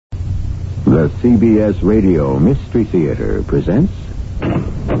The CBS Radio Mystery Theater presents... Come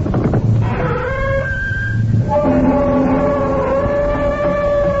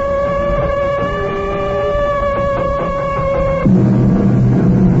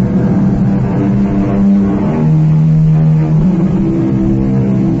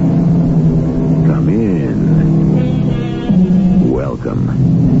in. Welcome.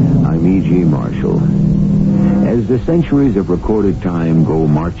 I'm E.G. Marshall. As the centuries of recorded time go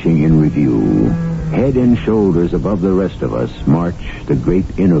marching in review, head and shoulders above the rest of us march the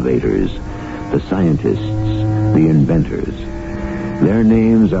great innovators, the scientists, the inventors. Their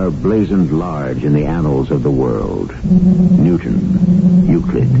names are blazoned large in the annals of the world. Newton,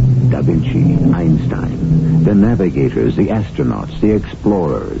 Euclid, Da Vinci, Einstein, the navigators, the astronauts, the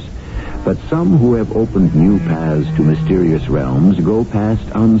explorers. But some who have opened new paths to mysterious realms go past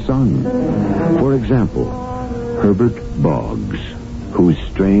unsung. For example, Herbert Boggs, whose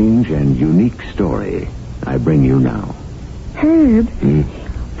strange and unique story I bring you now. Herb,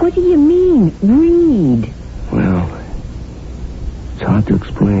 what do you mean, read? Well, it's hard to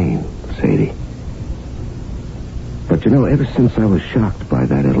explain, Sadie. But ever since I was shocked by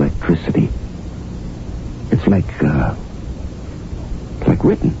that electricity, it's like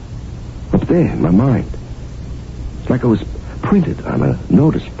written up there in my mind. It's like it was printed on a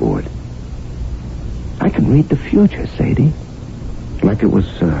notice board. I can read the future, Sadie. Like it was,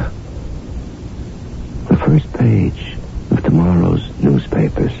 the first page of tomorrow's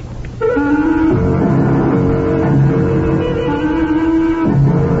newspapers.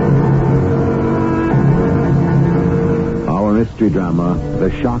 Our mystery drama,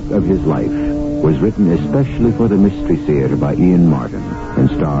 The Shock of His Life, was written especially for the Mystery Theater by Ian Martin and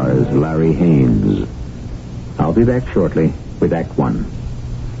stars Larry Haynes. I'll be back shortly with Act One.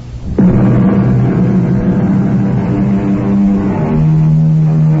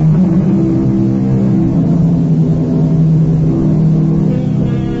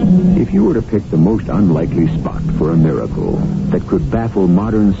 If you were to pick the most unlikely spot for a miracle that could baffle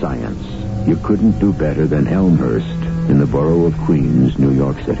modern science, you couldn't do better than Elmhurst in the borough of Queens, New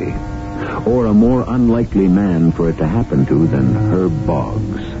York City. Or a more unlikely man for it to happen to than Herb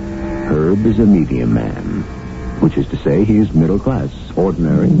Boggs. Herb is a medium man, which is to say he is middle class,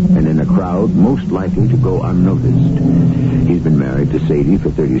 ordinary, and in a crowd most likely to go unnoticed. He's been married to Sadie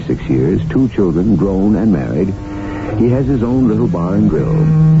for 36 years, 2 children, grown and married. He has his own little bar and grill.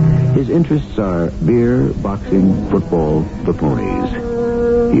 His interests are beer, boxing, football, the ponies.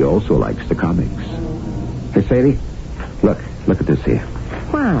 He also likes the comics. Hey, Sadie, look at this here.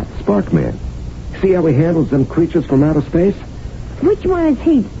 What? Sparkman. See how he handles them creatures from outer space? Which one is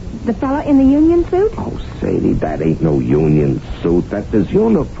he? The fella in the union suit? Oh, Sadie, that ain't no union suit. That's his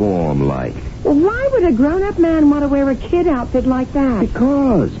uniform, like. Well, why would a grown-up man want to wear a kid outfit like that?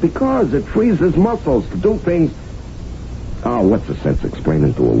 Because it frees his muscles to do things. Oh, what's the sense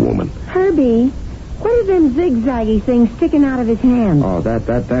explaining to a woman? Herbie, what are them zigzaggy things sticking out of his hands? Oh,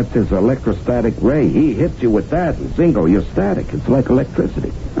 that's his electrostatic ray. He hits you with that, and zingo, you're static. It's like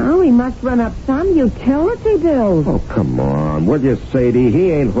electricity. Oh, he must run up some utility bills. Oh, come on. Will you, Sadie?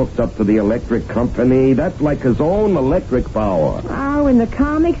 He ain't hooked up to the electric company. That's like his own electric power. Oh, in the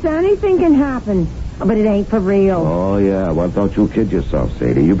comics, anything can happen. But it ain't for real. Oh, yeah. Well, don't you kid yourself,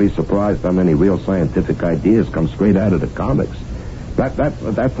 Sadie. You'd be surprised how many real scientific ideas come straight out of the comics.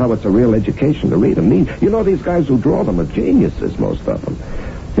 That's how it's a real education to read them. These guys who draw them are geniuses, most of them.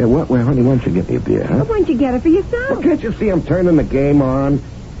 Yeah, honey, why don't you get me a beer, huh? Why don't you get it for yourself? Well, can't you see I'm turning the game on?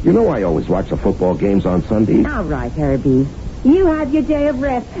 You know I always watch the football games on Sundays. All right, Herbie. You have your day of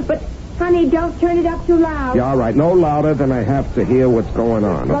rest, but... Honey, don't turn it up too loud. Yeah, all right. No louder than I have to hear what's going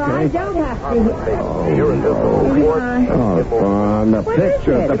on, okay? Well, I don't have to. Oh, fun. The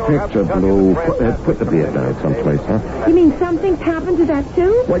picture, Blue. Put the beer down someplace, huh? You mean something's happened to that,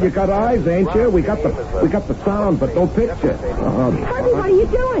 too? Well, you got eyes, ain't you? We got the sound, but no picture. Herbie, what are you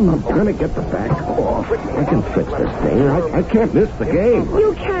doing? I'm gonna get the back off. I can fix this thing. I can't miss the game.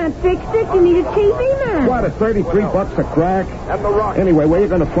 You can't fix it. You need a TV man. What, at $33 a crack? Anyway, where you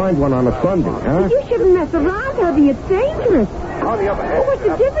gonna find one on a Sunday, huh? You shouldn't mess around, Herbie. It's dangerous. Well, what's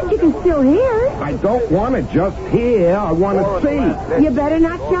the difference? You can still hear. I don't want to just hear. I want to see. You better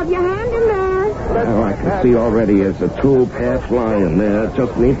not shove your hand in there. Oh, I can see already there's a tube half lying there. It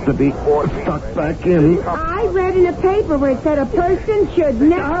just needs to be stuck back in. I read in a paper where it said a person should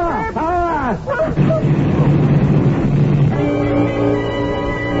never...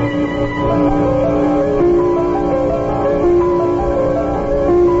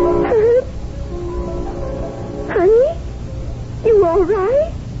 Honey? You all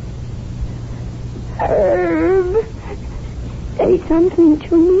right? Herb, say something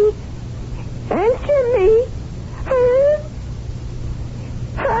to me. Answer me. Herb?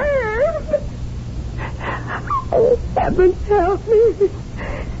 Herb? Oh, heavens help me.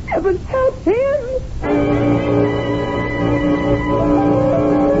 Heavens help him.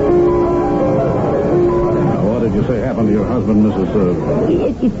 Now, what did you say happened to your husband,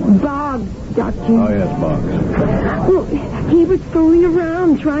 Mrs. It's Boggs, Doctor. Oh, yes, Boggs. Well, he was fooling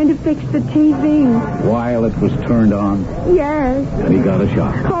around trying to fix the TV. While it was turned on, Yes. and he got a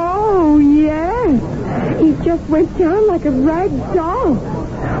shock. Oh, yes. He just went down like a rag doll.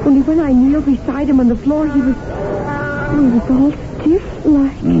 Only when I kneeled beside him on the floor, he was all stiff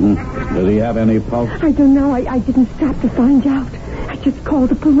like. Mm-hmm. Does he have any pulse? I don't know. I didn't stop to find out. I just called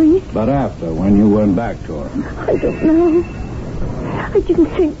the police. But after, when you went back to him, I don't know. I didn't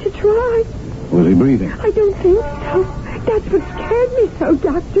think to try. was he breathing? I don't think so. That's what scared me so,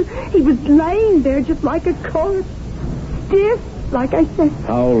 Doctor. He was laying there just like a corpse. Stiff, like I said.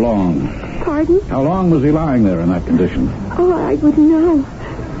 How long? Pardon? How long was he lying there in that condition? Oh, I wouldn't know.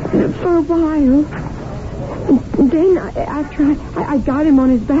 For a while. And then, after I got him on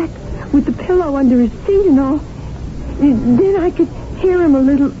his back with the pillow under his feet and all, then I could hear him a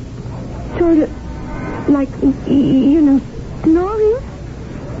little, sort of, like, snoring.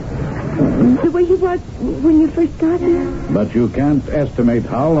 The way he was when you first got him. But you can't estimate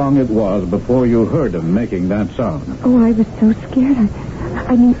how long it was before you heard him making that sound. Oh, I was so scared.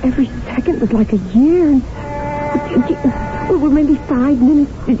 I mean, every second was like a year. Well, maybe 5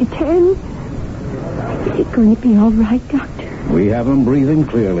 minutes, 10. Is it going to be all right, Doctor? We have him breathing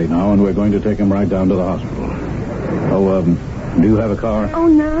clearly now, and we're going to take him right down to the hospital. Oh, do you have a car? Oh,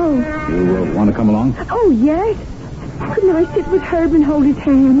 no. You want to come along? Oh, yes. Couldn't I sit with Herb and hold his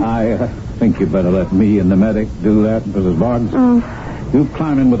hand? I think you'd better let me and the medic do that, Mrs. Boggs. Oh. You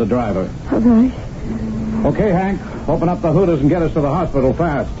climb in with the driver. All right. Okay, Hank. Open up the hooters and get us to the hospital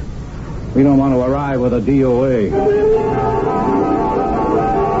fast. We don't want to arrive with a DOA.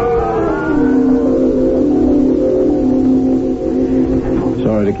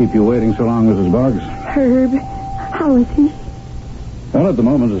 Sorry to keep you waiting so long, Mrs. Boggs. Herb, how is he? Well, at the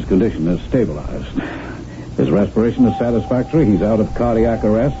moment, his condition is stabilized. His respiration is satisfactory. He's out of cardiac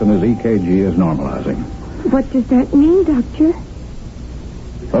arrest, and his EKG is normalizing. What does that mean, Doctor?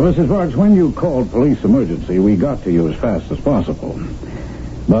 Well, Mrs. Boggs, when you called police emergency, we got to you as fast as possible.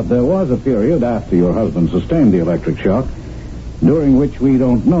 But there was a period after your husband sustained the electric shock, during which we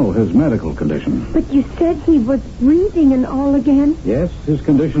don't know his medical condition. But you said he was breathing and all again. Yes, his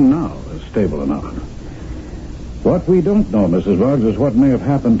condition now is stable enough. What we don't know, Mrs. Boggs, is what may have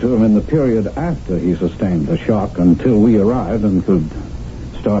happened to him in the period after he sustained the shock until we arrived and could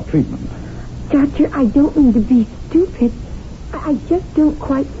start treatment. Doctor, I don't mean to be stupid. I just don't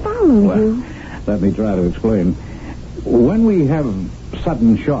quite follow you. Let me try to explain. When we have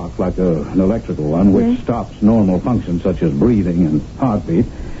sudden shock, like an electrical one, which stops normal functions such as breathing and heartbeat,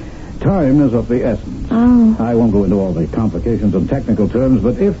 time is of the essence. Oh. I won't go into all the complications and technical terms,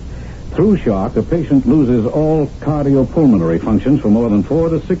 but if, through shock, a patient loses all cardiopulmonary functions for more than 4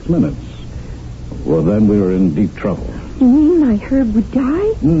 to 6 minutes, well, then we're in deep trouble. You mean my Herb would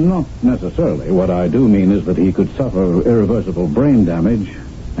die? Not necessarily. What I do mean is that he could suffer irreversible brain damage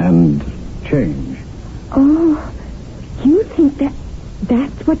and change. Oh, you think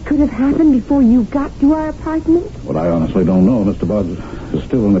that's what could have happened before you got to our apartment? Well, I honestly don't know. Mr. Boggs is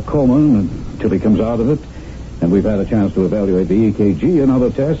still in a coma until he comes out of it, and we've had a chance to evaluate the EKG and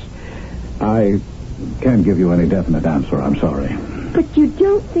other tests. I can't give you any definite answer. I'm sorry. But you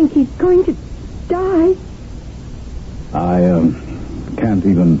don't think he's going to die? I can't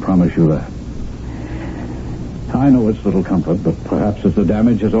even promise you that. I know it's little comfort, but perhaps if the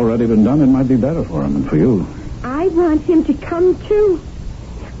damage has already been done, it might be better for him and for you. I want him to come too.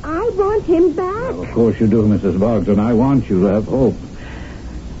 I want him back. Well, of course you do, Mrs. Boggs, and I want you to have hope.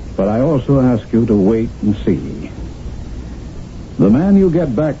 But I also ask you to wait and see. The man you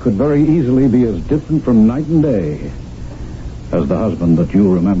get back could very easily be as different from night and day as the husband that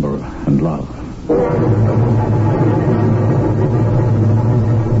you remember and love.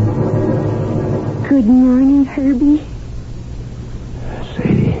 Good morning, Herbie.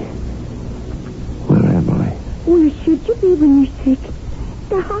 Sadie, where am I? Where should you be when you're sick?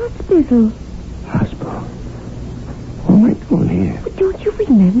 The hospital. Hospital. What am I doing here? But don't you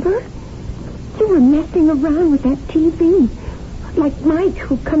remember? You were messing around with that TV. Like Mike,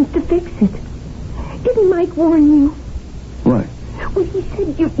 who comes to fix it. Didn't Mike warn you? What? Well, he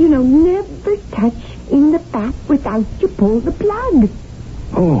said, you know, never touch in the back without you pull the plug.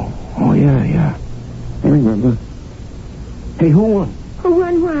 Oh, yeah. I remember. Hey, who won? Who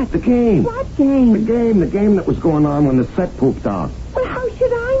won what? The game. What The game? game that was going on when the set pooped out. Well, how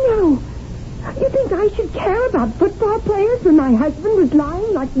should I know? I should care about football players when my husband was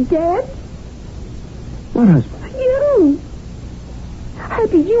lying like dead? What husband? You.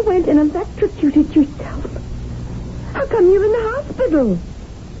 Herbie, you went and electrocuted yourself. How come you're in the hospital?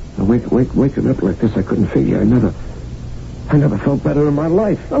 Waking up like this, I couldn't figure. I never felt better in my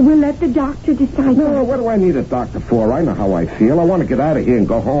life. Well, we'll let the doctor decide. No, what do I need a doctor for? I know how I feel. I want to get out of here and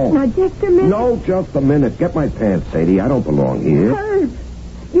go home. Now, just a minute. No, just a minute. Get my pants, Sadie. I don't belong here. Herb,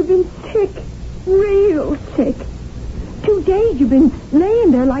 you've been sick. Real sick. 2 days you've been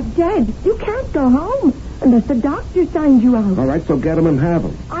laying there like dead. You can't go home unless the doctor signs you out. All right, so get him and have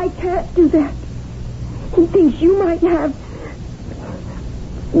him. I can't do that. He thinks you might have...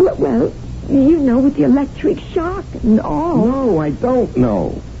 Well, you know, with the electric shock and all. No, I don't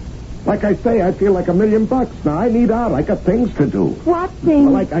know. Like I say, I feel like $1,000,000 now. I need out. I got things to do. What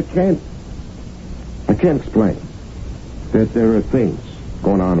things? Well, I can't explain. There are things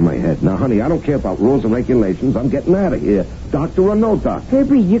going on in my head. Now, honey, I don't care about rules and regulations. I'm getting out of here. Doctor or no doctor.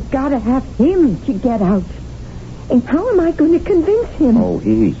 Herbie, you gotta have him to get out. And how am I going to convince him? Oh,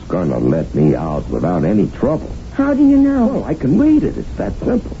 he's gonna let me out without any trouble. How do you know? Well, I can read it. It's that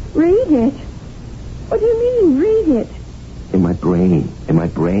simple. Read it? What do you mean, read it? In my brain,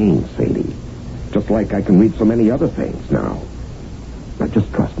 Sadie. Just like I can read so many other things now. Now,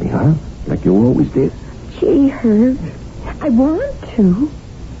 just trust me, huh? Like you always did. Gee, Herb, I want to.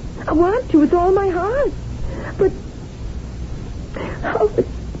 I want to with all my heart. But... oh, it's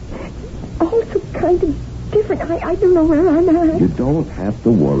also kind of different. I don't know where I'm at. You don't have to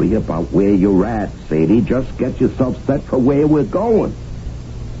worry about where you're at, Sadie. Just get yourself set for where we're going.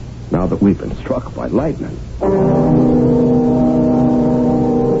 Now that we've been struck by lightning.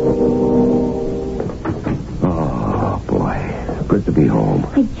 Oh, boy. Good to be home.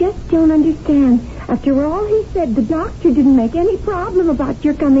 I just don't understand. After all he said, the doctor didn't make any problem about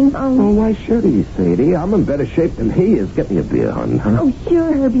your coming home. Oh, why should he, Sadie? I'm in better shape than he is. Get me a beer, hon, huh? Oh,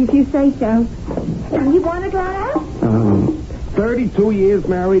 sure, Herbie, if you say so. Now, you want a glass? 32 years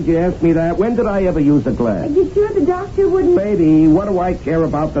married, you asked me that. When did I ever use a glass? Are you sure the doctor wouldn't... Baby, what do I care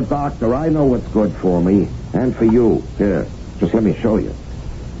about the doctor? I know what's good for me. And for you. Here, just let me show you.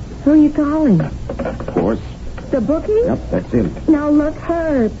 Who are you calling? Of course. The bookie? Yep, that's him. Now, look,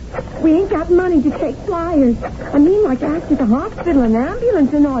 Herb, we ain't got money to take flyers. I mean, like after the hospital and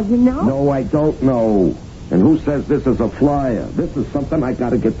ambulance and all, you know? No, I don't know. And who says this is a flyer? This is something I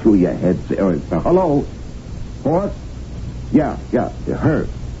got to get through your head. Hello? Horse? Yeah, Herb.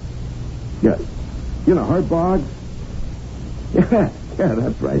 Yeah. You know, Herb Boggs? Yeah,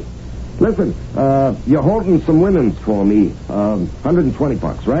 that's right. Listen, you're holding some linens for me.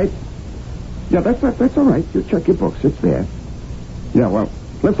 $120, right? Yeah, that's all right. You check your books. It's there. Yeah, well,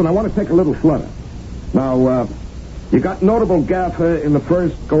 listen, I want to take a little flutter. Now, you got Notable Gaffer in the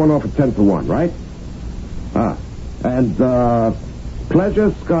first going off at 10 to 1, right? And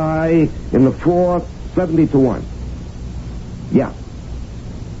Pleasure Sky in the fourth, 70 to 1. Yeah.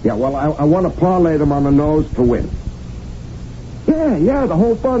 Yeah, well, I want to parlay them on the nose to win. Yeah, the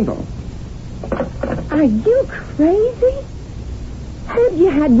whole bundle. Are you crazy? Heard you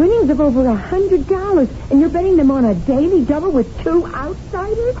had winnings of over $100, and you're betting them on a daily double with 2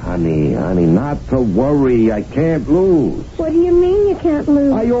 outsiders? Honey, not to worry. I can't lose. What do you mean you can't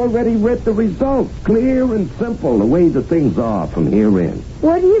lose? I already read the results. Clear and simple, the way the things are from here in.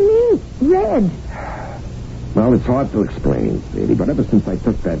 What do you mean, red? Well, it's hard to explain, Sadie, but ever since I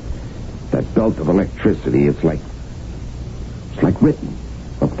took that belt of electricity, it's like written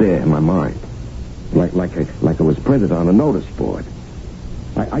up there in my mind. Like it was printed on a notice board.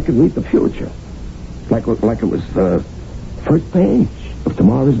 I could read the future. Like it was the first page of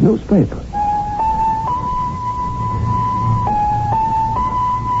tomorrow's newspaper.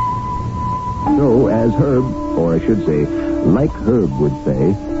 So, as Herb, or I should say, like Herb would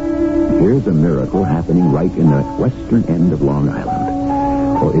say, here's a miracle happening right in the western end of Long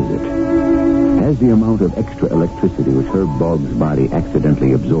Island. Or is it? Has the amount of extra electricity which Herb Boggs' body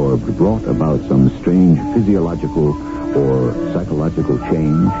accidentally absorbed brought about some strange physiological or psychological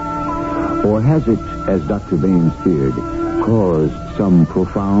change? Or has it, as Dr. Baines feared, caused some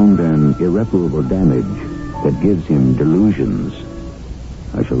profound and irreparable damage that gives him delusions?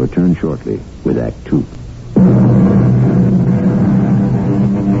 I shall return shortly with Act 2.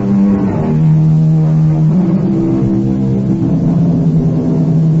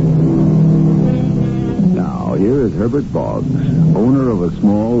 Here is Herbert Boggs, owner of a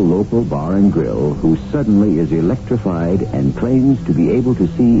small local bar and grill, who suddenly is electrified and claims to be able to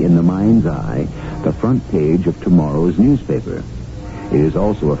see in the mind's eye the front page of tomorrow's newspaper. It is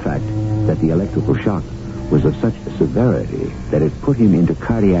also a fact that the electrical shock was of such severity that it put him into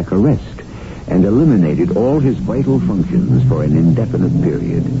cardiac arrest and eliminated all his vital functions for an indefinite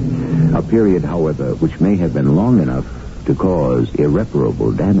period. A period, however, which may have been long enough to cause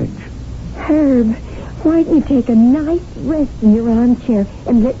irreparable damage. Herb, why don't you take a nice rest in your armchair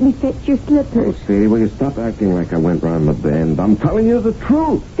and let me fetch your Oh, slippers? Sadie, will you stop acting like I went round the bend? I'm telling you the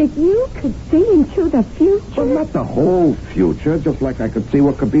truth. That you could see into the future? Well, not the whole future, just like I could see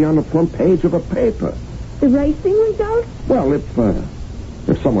what could be on the front page of a paper. The racing results? Well,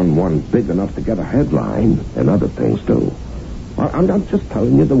 if someone won big enough to get a headline, and other things too. I'm just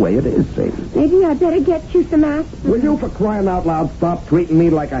telling you the way it is, Sadie. Maybe I better get you some aspirin. Will you, for crying out loud, stop treating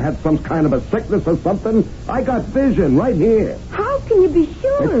me like I had some kind of a sickness or something? I got vision right here. How can you be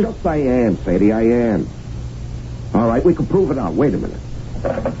sure? It's just I am, Sadie, I am. All right, we can prove it out. Wait a minute.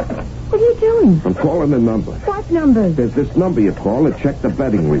 What are you doing? I'm calling the number. What numbers? There's this number you call to check the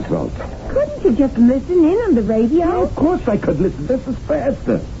betting results. Couldn't you just listen in on the radio? Of course I could listen. This is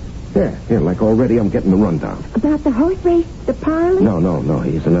faster. Here, like already I'm getting the rundown. About the horse race, the parley? No,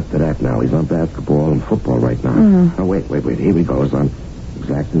 he isn't up to that now. He's on basketball and football right now. Now, wait. Here he goes on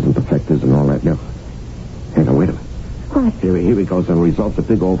exactas and perfectas and all that. No. Hey, now, wait a minute. What? Here he goes on results at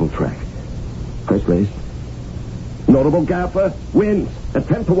Big Oval Track. First race. Notable gaffer wins at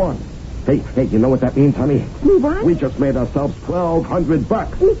 10-1. Hey, you know what that means, honey? We what? We just made ourselves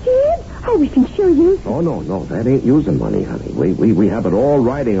 $1,200. We did? Oh, we can sure use it. Oh, no, that ain't using money, honey. We have it all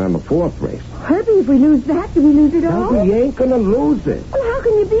riding on the fourth race. Herbie, if we lose that, do we lose it all? Now, we ain't gonna lose it. Well, how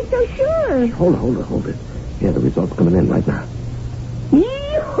can you be so sure? Hold it. Yeah, the results coming in right now.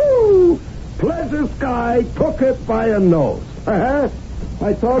 Yee-hoo! Pleasure Sky took it by a nose. Uh-huh.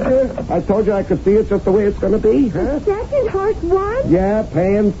 I told you I could see it just the way it's gonna be, huh? Second horse won? Yeah,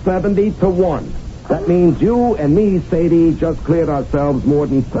 paying 70-1. That means you and me, Sadie, just cleared ourselves more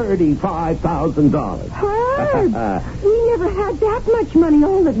than $35,000. Herb! We never had that much money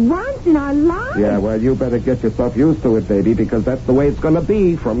all at once in our lives. Yeah, well, you better get yourself used to it, baby, because that's the way it's going to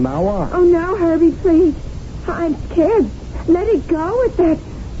be from now on. Oh, no, Herbie, please. I'm scared. Let it go at that.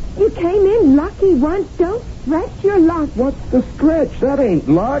 You came in lucky once. Don't stretch your luck. What's the stretch? That ain't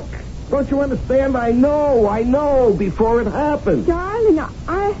luck. Don't you understand? I know, before it happens. Darling,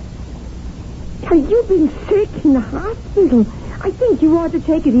 you've been sick in the hospital. I think you ought to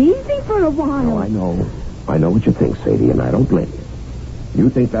take it easy for a while. No, I know. I know what you think, Sadie, and I don't blame you. You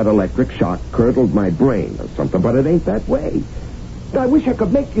think that electric shock curdled my brain or something, but it ain't that way. I wish I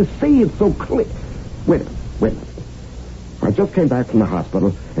could make you see it so clear. Wait a minute. I just came back from the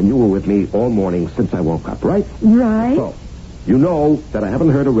hospital, and you were with me all morning since I woke up, right? Right. So, you know that I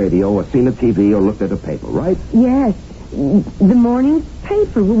haven't heard a radio or seen a TV or looked at a paper, right? Yes. The morning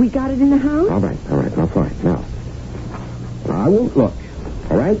paper. We got it in the house? All right. Now, fine. Now, I won't look,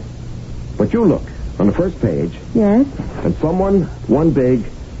 all right? But you look on the first page. Yes. And someone won big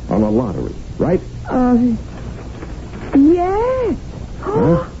on a lottery, right? Yes.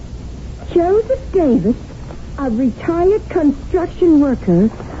 Huh? Joseph Davis, a retired construction worker,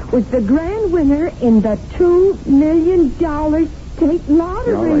 was the grand winner in the $2 million state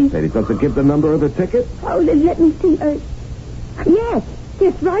lottery. Yeah, all right, Sadie. Does it give the number of the ticket? Oh, let me see. Yes,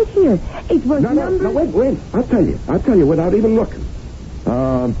 right here. It was number... No, wait. I'll tell you without even looking.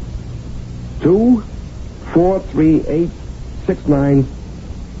 2, 4, 3, 8, 6, 9,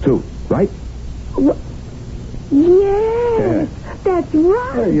 2, right? Yes, that's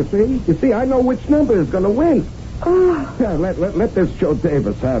right. Hey, you see, I know which number is going to win. Oh. Yeah, let this Joe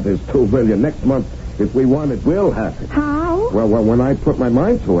Davis have his $2 million next month. If we want it, we'll have it. How? Well, when I put my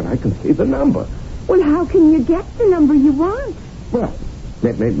mind to it, I can see the number. Well, how can you get the number you want? Well,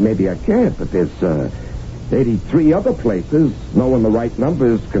 maybe I can't, but there's 83 other places. Knowing the right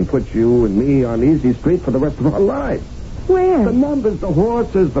numbers can put you and me on easy street for the rest of our lives. Where? The numbers, the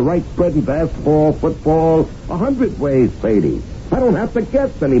horses, the right spread in basketball, football, 100 ways, Sadie. I don't have to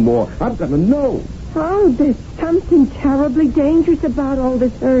guess anymore. I'm going to know. Oh, there's something terribly dangerous about all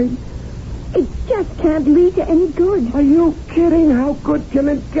this, Herb. It just can't lead to any good. Are you kidding? How good can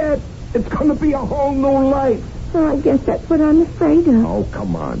it get? It's going to be a whole new life. Well, I guess that's what I'm afraid of. Oh,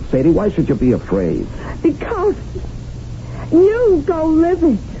 come on, Sadie. Why should you be afraid? Because you go live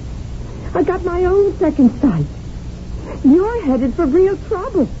it. I got my own second sight. You're headed for real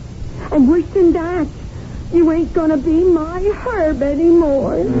trouble. And worse than that, you ain't gonna be my Herb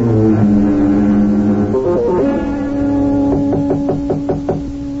anymore.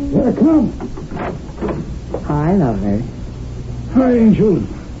 Yeah, come. Hi, lover. Hi, Angel.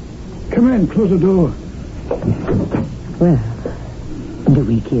 Come in, close the door. Well, do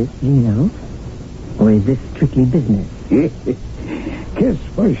we kiss, you know? Or is this strictly business? Kiss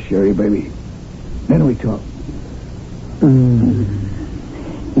first, Sherry, baby. Then we talk.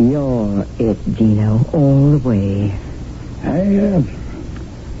 You're it, Gino, all the way. I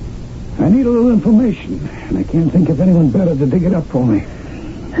need a little information, and I can't think of anyone better to dig it up for me.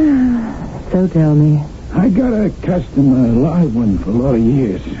 So tell me. I got a customer, a live one, for a lot of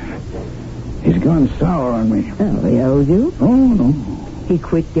years. He's gone sour on me. Oh, he owes you? Oh, no. He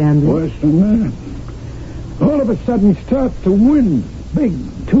quit gambling? Worse than that. All of a sudden, he starts to win big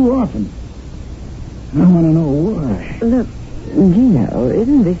too often. I want to know why. Look, Gino,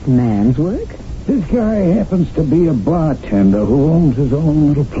 isn't this man's work? This guy happens to be a bartender who owns his own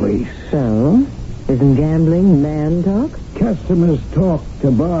little place. So, isn't gambling man talk? Customers talk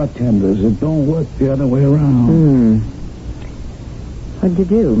to bartenders. It don't work the other way around. What'd you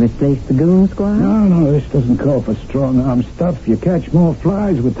do? Misplace the goon squad? No, this doesn't call for strong-arm stuff. You catch more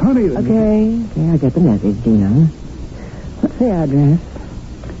flies with honey than Okay, I get the message, Gino. What's the address?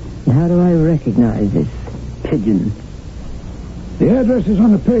 And how do I recognize this pigeon? The address is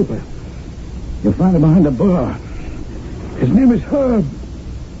on the paper. You'll find it behind the bar. His name is Herb.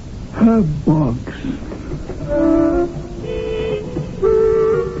 Herb Boggs.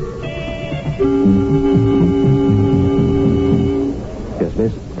 Yes,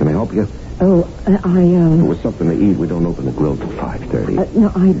 miss? Can I help you? Oh, There was something to eat. We don't open the grill till 5:30.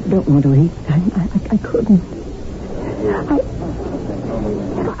 No, I don't want to eat. I couldn't.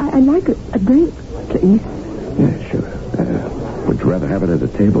 I'd like a drink, please. Yeah, sure. Would you rather have it at the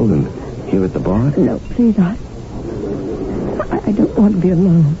table than here at the bar? No, please, I don't want to be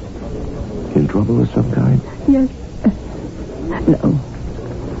alone. In trouble of some kind? Yes. No.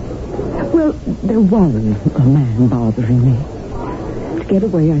 Well, there was a man bothering me. To get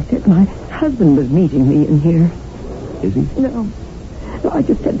away, I said my husband was meeting me in here. Is he? No, I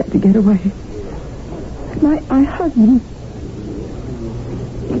just said that to get away. My husband...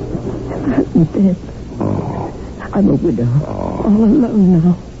 My husband's dead. Oh. I'm a widow. All alone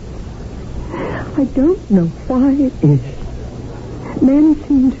now. I don't know why it is. Men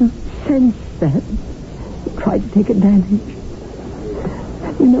seem to sense that. Try to take advantage.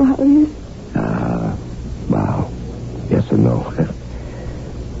 You know how it is? Wow. Yes and no.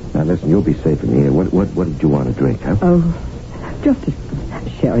 Now, listen, you'll be safe in here. What did you want to drink, huh? Oh, just a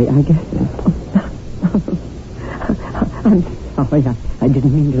sherry, I guess. I'm sorry. I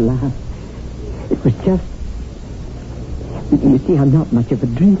didn't mean to laugh. It was just... You see, I'm not much of a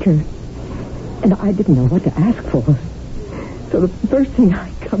drinker. And I didn't know what to ask for. So the first thing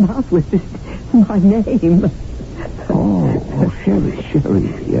I come out with is my name. Oh, Sherry.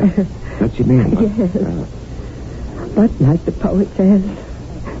 Yeah. That's your name, huh? Yes. But like the poet says,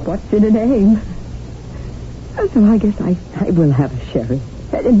 what's in a name? So I guess I will have a sherry.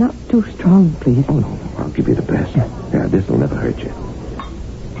 Not too strong, please. Oh, no. I'll give you the best. Yeah, this'll never hurt you.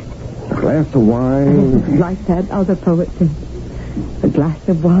 A glass of wine. Like that other poet said. A glass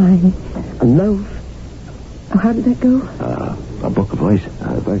of wine, a loaf. Oh, how did that go? A book of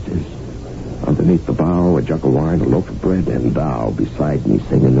verses. Underneath the bough, a jug of wine, a loaf of bread, and thou beside me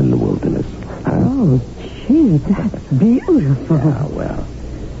singing in the wilderness. Oh, gee, that's beautiful. Yeah, well.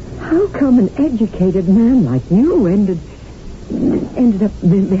 How come an educated man like you ended up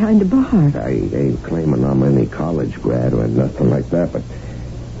behind a bar? I ain't claiming I'm any college grad or nothing like that, but...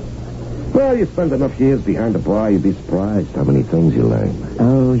 Well, you spend enough years behind a bar, you'd be surprised how many things you learn.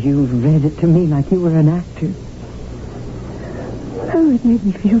 Oh, you read it to me like you were an actor. Oh, it made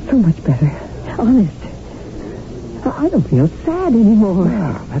me feel so much better. Honest. I don't feel sad anymore.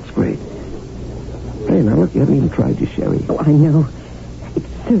 Wow, that's great. Hey, now look, you haven't even tried your sherry. Oh, I know. It's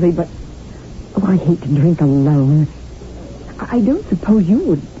silly, but... Oh, I hate to drink alone. I don't suppose you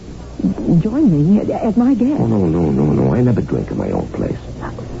would join me as my guest. Oh, no. I never drink in my own place.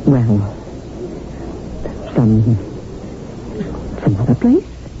 Well, some other place?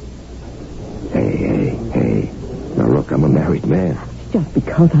 Hey. Now, look, I'm a married man. Just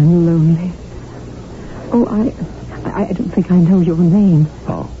because I'm lonely. Oh, I don't think I know your name.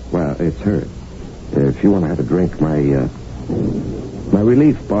 Oh, well, it's her. If you want to have a drink, my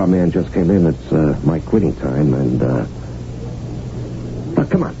relief barman just came in. It's my quitting time, and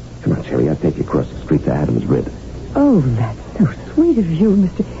come on, Sherry. I'll take you across the street to Adam's Rib. Oh, that's so sweet of you,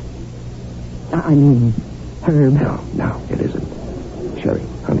 Mr. I mean, Herb. No, it isn't. Sherry,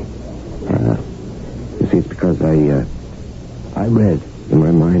 honey. You see, it's because I read in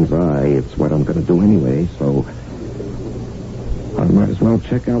my mind's eye it's what I'm going to do anyway, so I might as well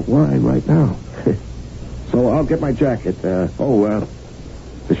check out why right now. So I'll get my jacket. The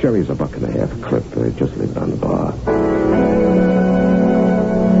sherry's $1.50 a clip. Just leave it on the bar.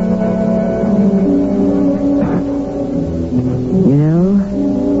 You know,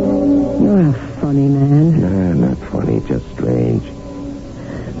 you're a funny man. Nah, not funny, just strange.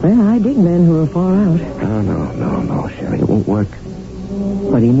 Well, I dig men who are far out. No, Sherry. It won't work.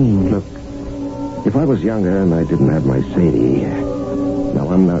 What do you mean? Look, if I was younger and I didn't have my Sadie... Now,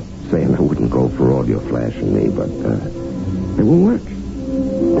 I'm not saying I wouldn't go for all you're flashing me, but it won't work.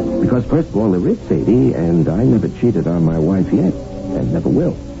 Because, first of all, there is Sadie, and I never cheated on my wife yet, and never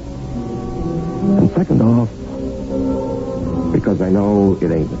will. And second off, because I know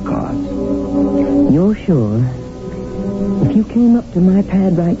it ain't the cards. You're sure? If you came up to my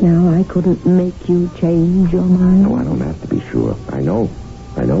pad right now, I couldn't make you change your mind? No, I don't have to be sure. I know,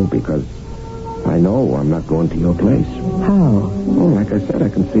 because I know I'm not going to your place. How? Oh, like I said, I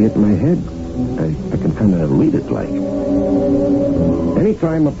can see it in my head. I can kind of read it like.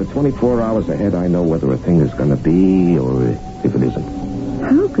 Anytime up to 24 hours ahead, I know whether a thing is going to be or if it isn't.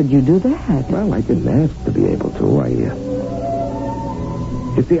 How could you do that? Well, I didn't ask to be able to.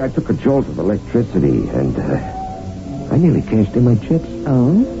 You see, I took a jolt of electricity, and I nearly cashed in my chips.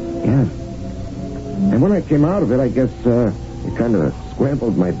 Oh? Yeah. And when I came out of it, I guess it kind of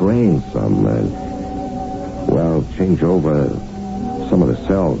scrambled my brain some. Well, change over some of the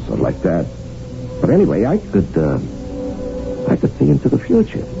cells like that. But anyway, I could see into the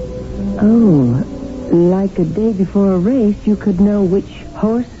future. Oh, like a day before a race, you could know which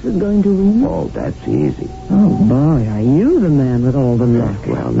horse was going to win? Oh, that's easy. Oh, boy, are you the man with all the luck?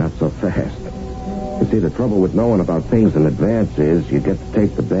 Well, not so fast. You see, the trouble with knowing about things in advance is you get to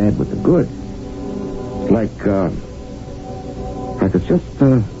take the bad with the good. Like it's just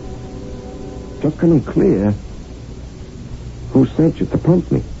coming clear who sent you to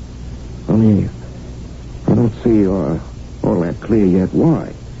pump me. Only I don't see all that clear yet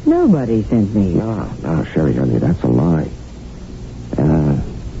why. Nobody sent me. No, Sherry, honey, that's a lie.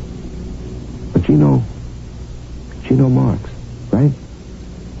 But Gino Marks, right?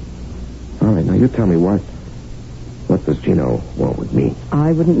 All right, now you tell me what does Gino want with me?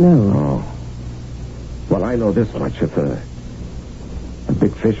 I wouldn't know. Oh. Well, I know this much. If a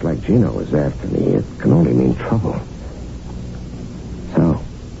big fish like Gino is after me, it can only mean trouble. So,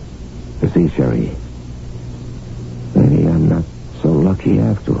 you see, Sherry, maybe I'm not so lucky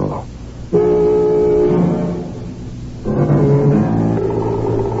after all.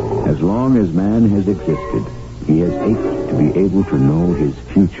 As long as man has existed, he has ached to be able to know his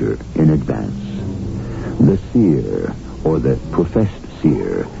future in advance. The seer, or the professed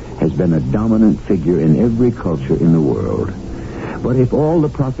seer, has been a dominant figure in every culture in the world. But if all the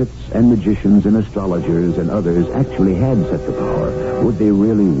prophets and magicians and astrologers and others actually had such a power, would they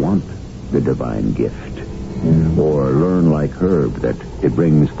really want the divine gift? Or learn like Herb that it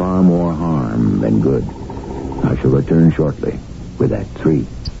brings far more harm than good? I shall return shortly with Act 3.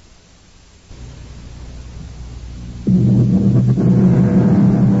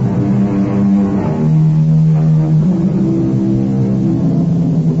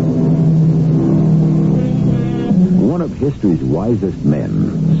 One of history's wisest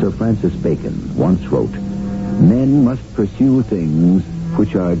men, Sir Francis Bacon, once wrote, "Men must pursue things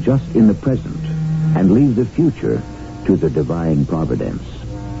which are just in the present and leave the future to the divine providence."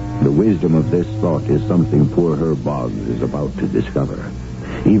 The wisdom of this thought is something poor Herb Boggs is about to discover.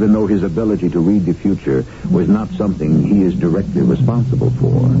 Even though his ability to read the future was not something he is directly responsible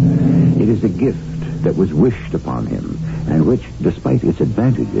for, it is a gift that was wished upon him, and which, despite its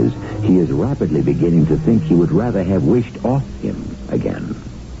advantages, he is rapidly beginning to think he would rather have wished off him again.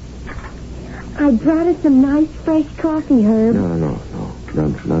 I brought us some nice fresh coffee, Herb. No.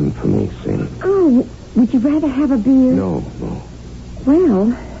 None for me, Sadie. Oh, would you rather have a beer? No.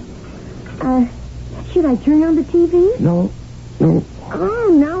 Well, should I turn on the TV? No. Oh,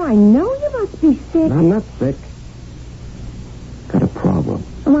 now I know you must be sick. I'm not sick. Got a problem.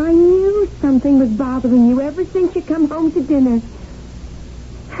 Oh, I knew something was bothering you ever since you come home to dinner.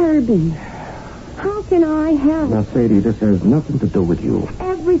 Herbie, how can I help? Now, Sadie, this has nothing to do with you.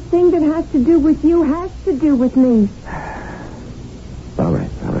 Everything that has to do with you has to do with me. All right.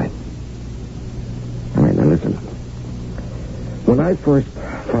 Now listen. When I first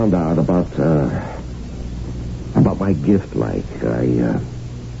found out about my gift,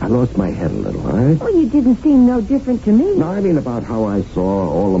 I lost my head a little, all right? Well, you didn't seem no different to me. No, I mean about how I saw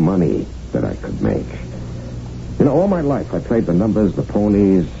all the money that I could make. You know, all my life I played the numbers, the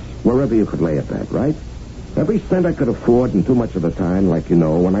ponies, wherever you could lay it at, right? Every cent I could afford, and too much of the time,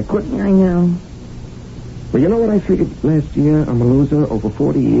 when I couldn't. I know. Well, you know what I figured last year? I'm a loser. Over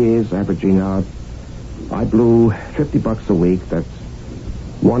 40 years, averaging out, I blew $50 a week. That's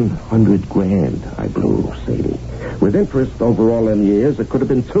 $100,000 I blew, Sadie. With interest over all them years, it could have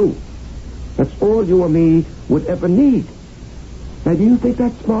been $2. That's all you or me would ever need. Now, do you think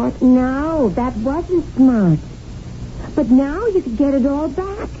that's smart? No, that wasn't smart. But now you could get it all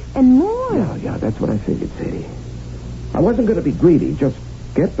back and more. Yeah, that's what I figured, Sadie. I wasn't going to be greedy. Just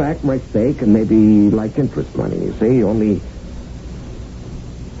get back my stake and maybe like interest money, you see? Only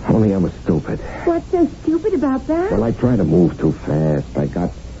I was stupid. What's so stupid about that? Well, I tried to move too fast. I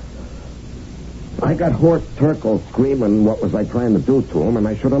got Horst Turkle screaming what was I trying to do to him, and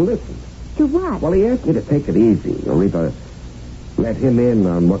I should have listened. To what? Well, he asked me to take it easy, or either let him in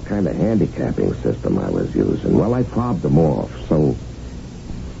on what kind of handicapping system I was using. Well, I fobbed him off, so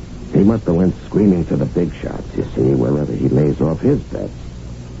he must have went screaming to the big shots, you see, wherever he lays off his bets.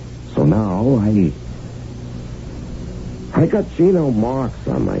 So now I got Gino Marks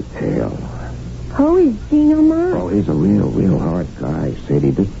on my tail. Who is Gino Marks? Oh, he's a real hard guy,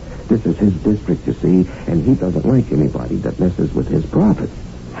 Sadie. This is his district, you see, and he doesn't like anybody that messes with his profits.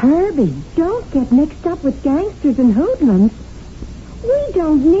 Herbie, don't get mixed up with gangsters and hoodlums. We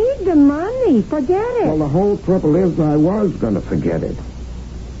don't need the money. Forget it. Well, the whole trouble is I was going to forget it.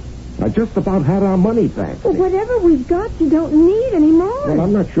 I just about had our money back. Well, whatever we've got, you don't need anymore. Well,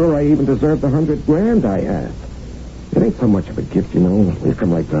 I'm not sure I even deserve the $100,000 I have. It ain't so much of a gift, you know. We've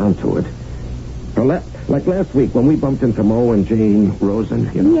come right down to it. Well, like last week when we bumped into Mo and Jane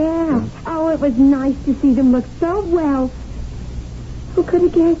Rosen, you know. Yeah. Oh, it was nice to see them look so well. Who could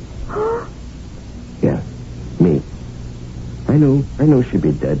have guessed? Yeah, me. I knew she'd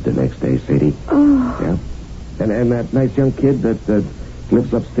be dead the next day, Sadie. Oh. Yeah. And that nice young kid that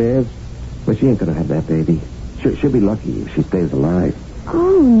lives upstairs, well, she ain't gonna have that baby. She'll be lucky if she stays alive.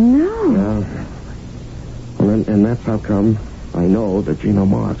 Oh, no. Yeah. Well, and that's how come I know that Gino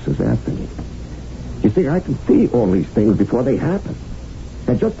Marks is after me. You see, I can see all these things before they happen.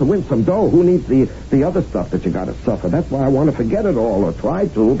 And just to win some dough, who needs the other stuff that you gotta suffer? That's why I want to forget it all, or try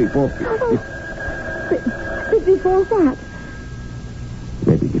to, before... Before what?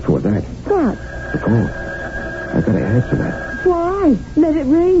 Maybe before that. What? The phone. I gotta answer that. Why? Let it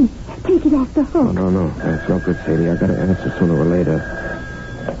ring. Take it off the hook. No. That's no good, Sadie. I gotta answer sooner or later.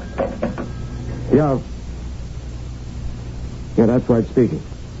 Yeah. Yeah, that's right speaking.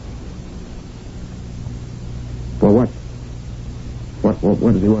 Well, what?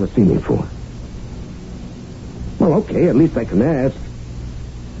 What does he want to see me for? Well, okay, at least I can ask.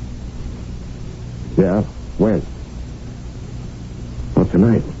 Yeah, when? Well,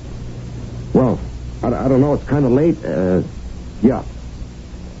 tonight. Well, I don't know, it's kind of late. Yeah.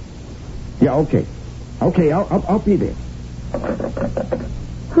 Yeah, okay. Okay, I'll be there.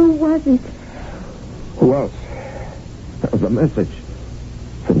 Who was it? Who else? That was a message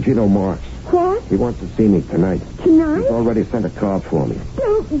from Gino Marks. What? He wants to see me tonight. Tonight? He's already sent a card for me.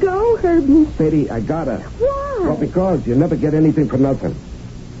 Don't go, Herbie. Sadie, I gotta. Why? Well, because you never get anything for nothing.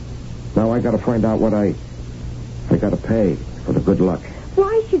 Now I gotta find out what I gotta pay for the good luck.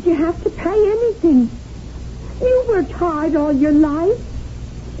 Why should you have to pay anything? You worked hard all your life.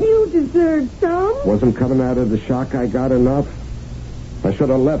 You deserve some. Wasn't coming out of the shock I got enough. I should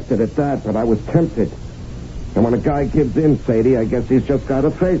have left it at that, but I was tempted. And when a guy gives in, Sadie, I guess he's just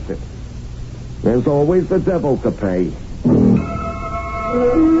gotta face it. There's always the devil to pay.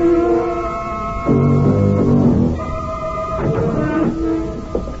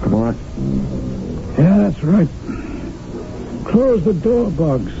 Come on. Yeah, that's right. Close the door,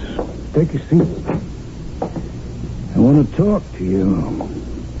 Bugs. Take a seat. I want to talk to you.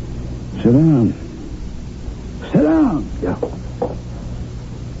 Sit down. Sit down. Yeah.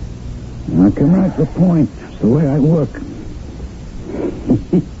 I'll come right to the point. It's the way I work.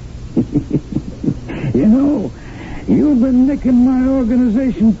 You know, you've been nicking my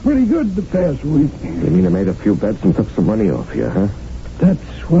organization pretty good the past week. You mean I made a few bets and took some money off you, huh?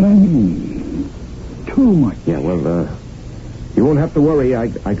 That's what I mean. Too much. Yeah, well, you won't have to worry. I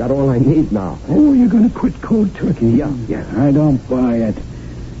got all I need now. Oh, you're going to quit cold turkey? Yeah. I don't buy it.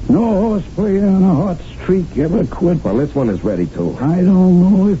 No horseplayer on a hot streak ever quit. Well, this one is ready, too. I don't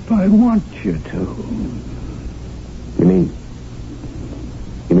know if I want you to. You mean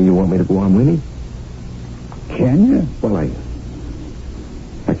you want me to go on winning? Can you? Well, I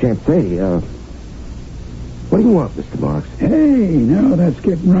can't say. What do you want, Mr. Marks? Hey, now that's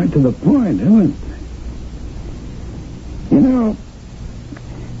getting right to the point, isn't it? You know,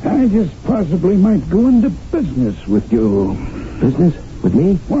 I just possibly might go into business with you. Business? With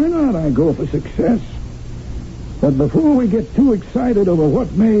me? Why not? I go for success. But before we get too excited over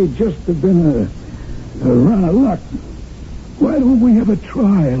what may just have been a run of luck, why don't we have a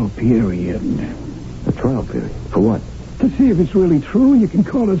trial period? A trial period? For what? To see if it's really true, you can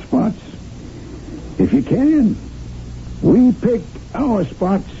call the spots. If you can, we pick our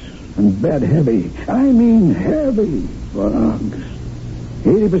spots and bet heavy. I mean heavy, Bugs.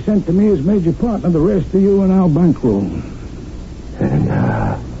 80% to me as major partner, the rest to you and our bankroll. And,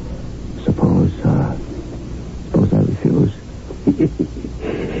 suppose I refuse.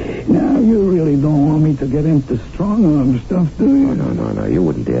 Now, you really don't want me to get into strong-arm stuff, do you? No. You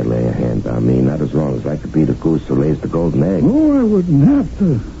wouldn't dare lay a hand on me, not as long as I could be the goose who lays the golden egg. Oh, I wouldn't have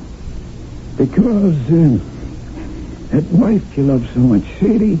to. Because, that wife you love so much,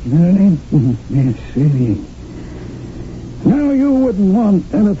 Sadie, you know her name? Yes, Sadie. Now, you wouldn't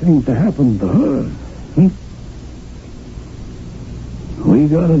want anything to happen to her. We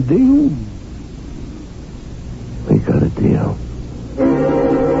got a deal? We got a deal.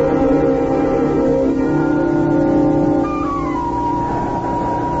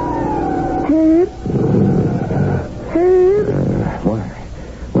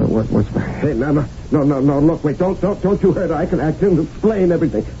 What's hey, no, look, wait, don't you hurt her. I can explain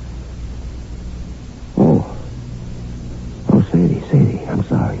everything. Oh, Sadie, I'm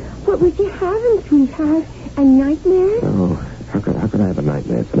sorry. What was you having, sweetheart? A nightmare? Oh, how could I have a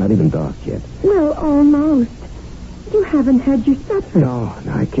nightmare? It's not even dark yet. Well, almost. You haven't had your supper. No,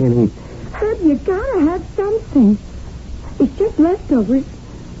 I can't eat. Herb, you gotta have something. It's just leftovers,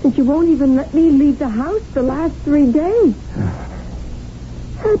 since you won't even let me leave the house the last 3 days.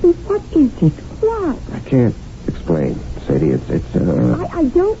 Herbie, what is it? What? I can't explain, Sadie. I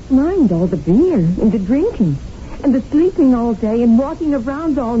don't mind all the beer and the drinking and the sleeping all day and walking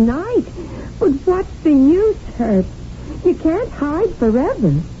around all night. But what's the use, Herb? You can't hide forever.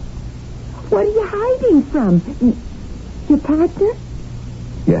 What are you hiding from? Your partner?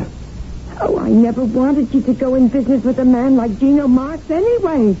 Yeah. Oh, I never wanted you to go in business with a man like Gino Marks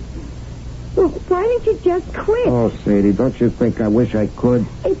anyway. Well, why didn't you just quit? Oh, Sadie, don't you think I wish I could?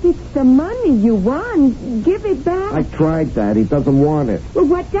 If it's the money you want, give it back. I tried that. He doesn't want it. Well,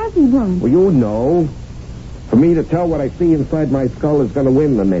 what does he want? Well, you know. For me to tell what I see inside my skull is going to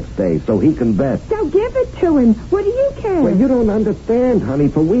win the next day, so he can bet. So give it to him. What do you care? Well, you don't understand, honey.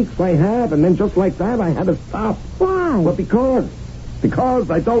 For weeks I have, and then just like that, I had to stop. Why? Well, because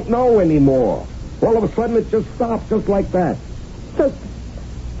I don't know anymore. All of a sudden, it just stopped, just like that. So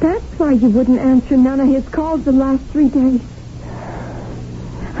that's why you wouldn't answer none of his calls the last 3 days.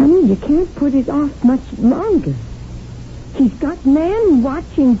 Honey, you can't put it off much longer. He's got men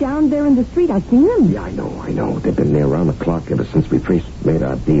watching down there in the street. I've seen them. Yeah, I know. They've been there around the clock ever since we first made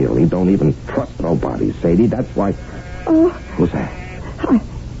our deal. He don't even trust nobody, Sadie. That's why... Oh. Who's that?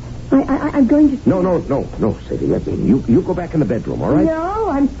 I'm going to... No, Sadie. Let me... You go back in the bedroom, all right? No,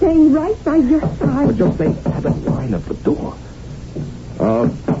 I'm staying right by your side. But just stay at the line of the door.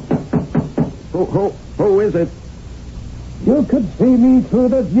 Who is it? You could see me through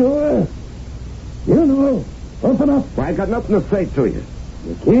the viewer. You know, open up. Well, I got nothing to say to you.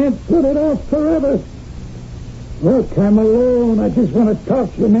 You can't put it off forever. Look, I'm alone. I just want to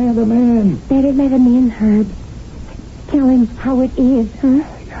talk to you man to man. Better let him in, Herb. Tell him how it is, huh?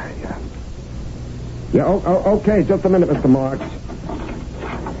 Yeah, okay. Just a minute, Mr. Marks.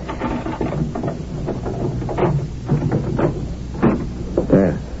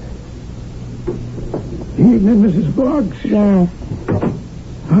 There. Evening, Mrs. Boggs. Yes.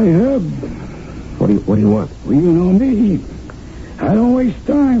 Hi, Herb. What do you want? Well, you know me. I don't waste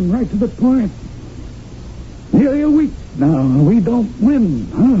time. Right to the point. Nearly a week now. We don't win,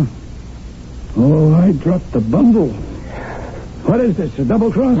 huh? Oh, I dropped the bundle. What is this, a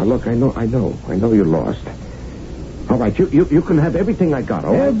double cross? Now, look, I know you lost. All right, you can have everything I got,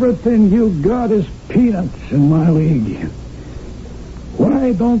 all right? Everything you got is peanuts in my league.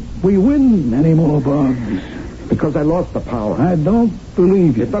 Why don't we win anymore, Boggs? Because I lost the power. I don't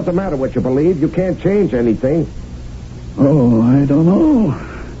believe you. It doesn't matter what you believe. You can't change anything. Oh, I don't know.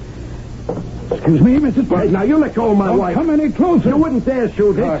 Excuse me, Mrs. Right, now you let go of my wife. Don't come any closer. You wouldn't dare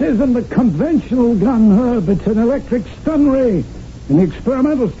shoot her. This isn't a conventional gun, Herb. It's an electric stun ray in the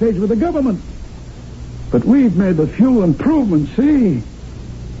experimental stage with the government. But we've made a few improvements, see?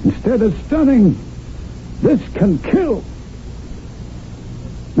 Instead of stunning, this can kill.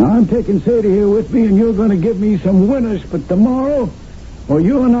 Now, I'm taking Sadie here with me, and you're going to give me some winners for tomorrow, or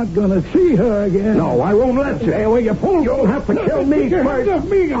you're not going to see her again. No, I won't let you. Hey, well, you fool. You'll have to kill me first.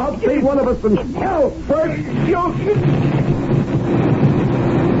 I'll see one of us in hell first. I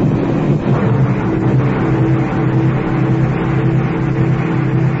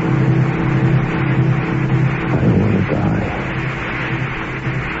don't want to die.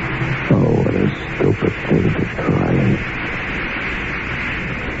 Oh, what a stupid thing to try.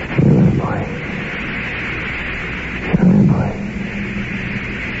 Where am I?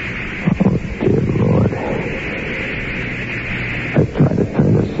 Oh, dear Lord. I tried to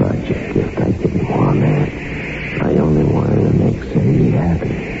turn aside your gift. I didn't want it. I only wanted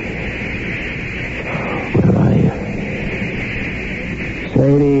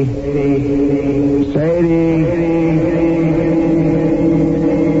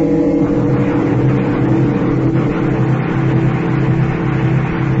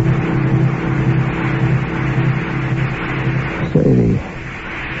Sadie.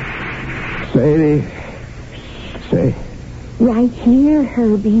 Sadie. Say. Right here,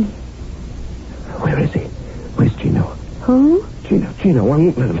 Herbie. Where is he? Where's Gino? Who? Gino, I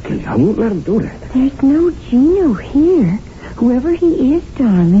won't let him kill you. I won't let him do that. There's no Gino here. Whoever he is,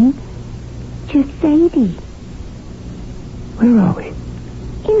 darling. Just Sadie. Where are we?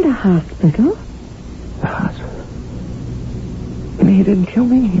 In the hospital. The hospital. You mean he didn't kill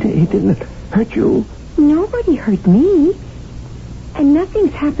me? He didn't hurt you? Nobody hurt me. And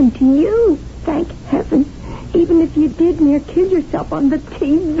nothing's happened to you, thank heaven. Even if you did near kill yourself on the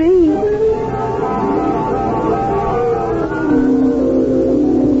TV.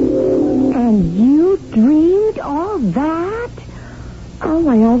 And you dreamed all that? Oh,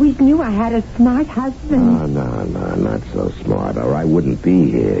 I always knew I had a smart husband. No, not so smart, or I wouldn't be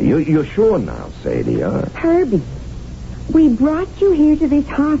here. You're sure now, Sadie, huh? Herbie, we brought you here to this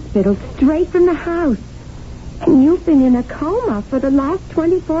hospital straight from the house. And you've been in a coma for the last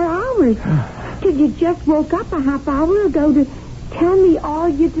 24 hours. Till you just woke up a half hour ago to tell me all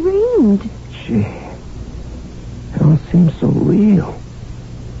you dreamed. Gee, it all seems so real.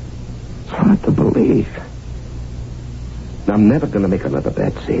 It's hard to believe. I'm never going to make another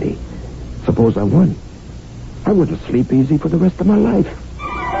bet, Sadie. Suppose I won. I wouldn't sleep easy for the rest of my life.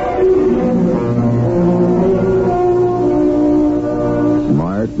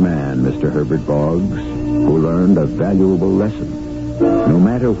 Smart man, Mr. Herbert Boggs, who learned a valuable lesson. No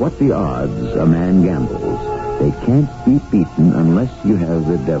matter what the odds a man gambles, they can't be beaten unless you have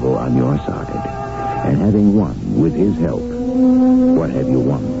the devil on your side. And having won with his help, what have you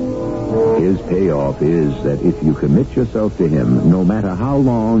won? His payoff is that if you commit yourself to him, no matter how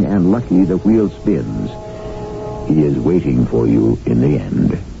long and lucky the wheel spins, he is waiting for you in the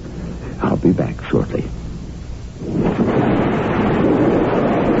end. I'll be back shortly.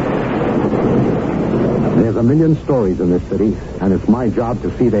 There's a million stories in this city, and it's my job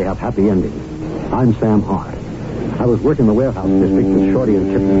to see they have happy endings. I'm Sam Hart. I was working the warehouse district with Shorty and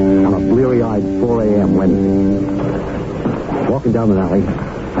Kitten on a bleary-eyed 4 a.m. Wednesday. Walking down the alley,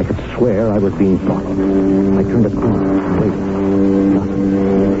 I could swear I was being followed. I turned a corner, waited.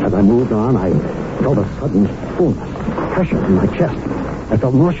 Nothing. As I moved on, I felt a sudden fullness, pressure in my chest. I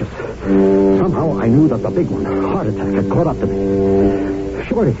felt nauseous. Somehow I knew that the big one, heart attack, had caught up to me.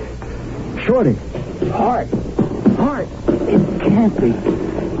 Shorty. Hart. It can't be.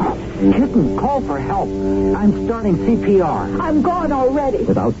 Kitten, call for help. I'm starting CPR. I'm gone already.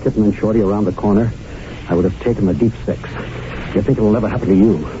 Without Kitten and Shorty around the corner, I would have taken the deep six. You think it'll never happen to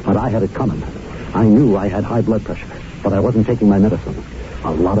you, but I had it coming. I knew I had high blood pressure, but I wasn't taking my medicine.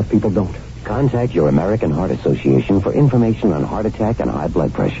 A lot of people don't. Contact your American Heart Association for information on heart attack and high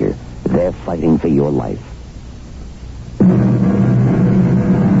blood pressure. They're fighting for your life.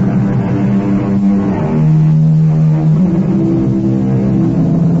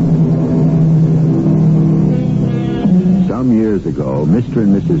 Some years ago, Mr.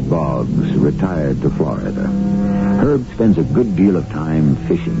 and Mrs. Boggs retired to Florida. Herb spends a good deal of time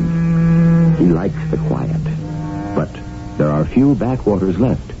fishing. He likes the quiet. But there are few backwaters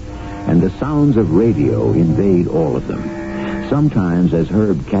left, and the sounds of radio invade all of them. Sometimes, as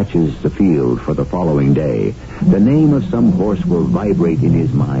Herb catches the field for the following day, the name of some horse will vibrate in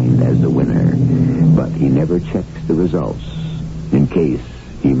his mind as the winner. But he never checks the results, in case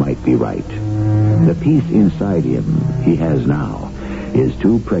he might be right. The peace inside him he has now is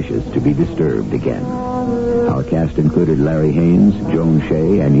too precious to be disturbed again. Our cast included Larry Haynes, Joan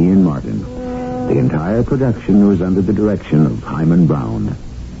Shea, and Ian Martin. The entire production was under the direction of Hyman Brown.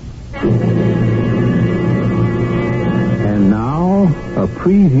 And now, a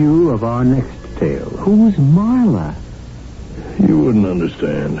preview of our next tale. Who's Marla? You wouldn't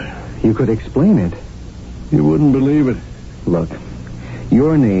understand. You could explain it. You wouldn't believe it. Look,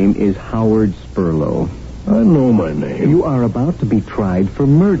 your name is Howard Spurlow. I know my name. You are about to be tried for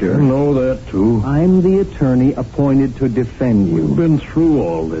murder. I know that, too. I'm the attorney appointed to defend you. We've been through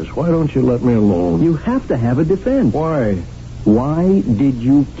all this. Why don't you let me alone? You have to have a defense. Why? Why did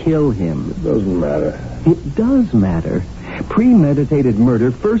you kill him? It doesn't matter. It does matter. Premeditated murder,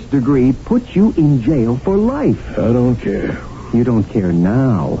 first degree, puts you in jail for life. I don't care. You don't care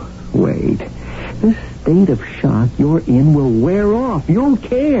now. Wait. This state of shock you're in will wear off. You'll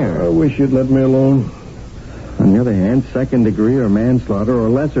care. I wish you'd let me alone. On the other hand, second degree or manslaughter or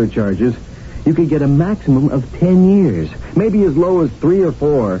lesser charges, you could get a maximum of 10 years. Maybe as low as 3 or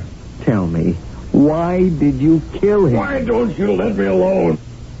 4. Tell me, why did you kill him? Why don't you let me alone?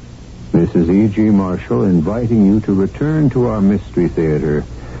 This is E.G. Marshall inviting you to return to our Mystery Theater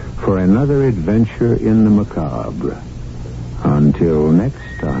for another adventure in the macabre. Until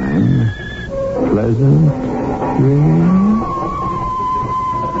next time, pleasant dreams.